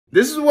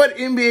This is what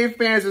NBA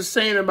fans are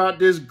saying about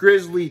this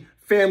Grizzly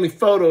family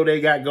photo they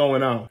got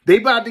going on. They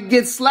about to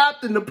get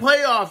slapped in the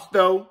playoffs,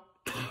 though.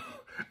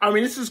 I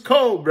mean, this is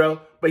cold,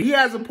 bro. But he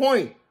has a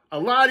point. A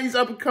lot of these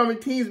up-and-coming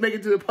teams make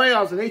it to the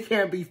playoffs and they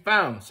can't be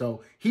found.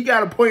 So he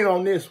got a point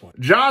on this one.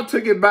 John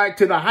took it back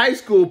to the high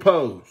school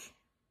pose.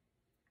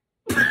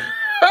 I mean,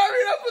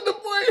 that's what the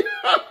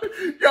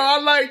point. Yo, I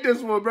like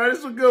this one, bro. This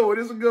is a good one.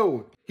 This is a good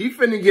one. He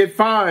finna get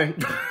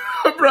fined.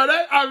 Bro,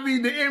 I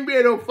mean, the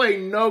NBA don't play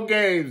no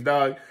games,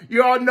 dog.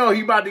 You all know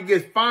he about to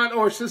get fined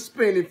or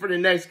suspended for the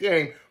next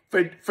game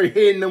for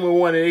hitting them with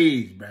one of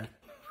these, man.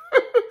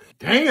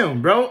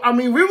 Damn, bro. I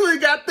mean, we really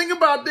got to think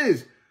about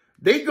this.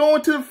 They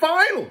going to the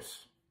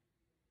finals.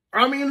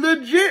 I mean,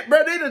 legit,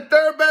 bro. They the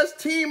third best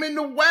team in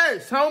the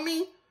West,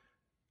 homie.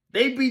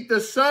 They beat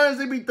the Suns.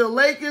 They beat the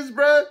Lakers,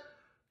 bro.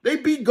 They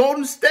beat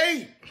Golden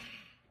State.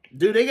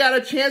 Dude, they got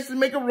a chance to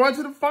make a run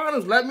to the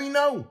finals. Let me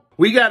know.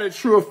 We got a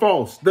true or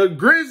false. The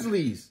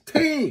Grizzlies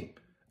team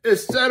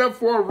is set up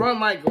for a run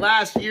like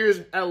last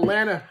year's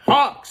Atlanta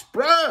Hawks,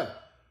 bruh.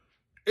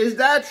 Is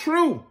that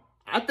true?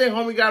 I think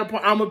homie got a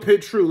point. I'm going to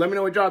pick true. Let me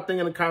know what y'all think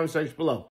in the comment section below.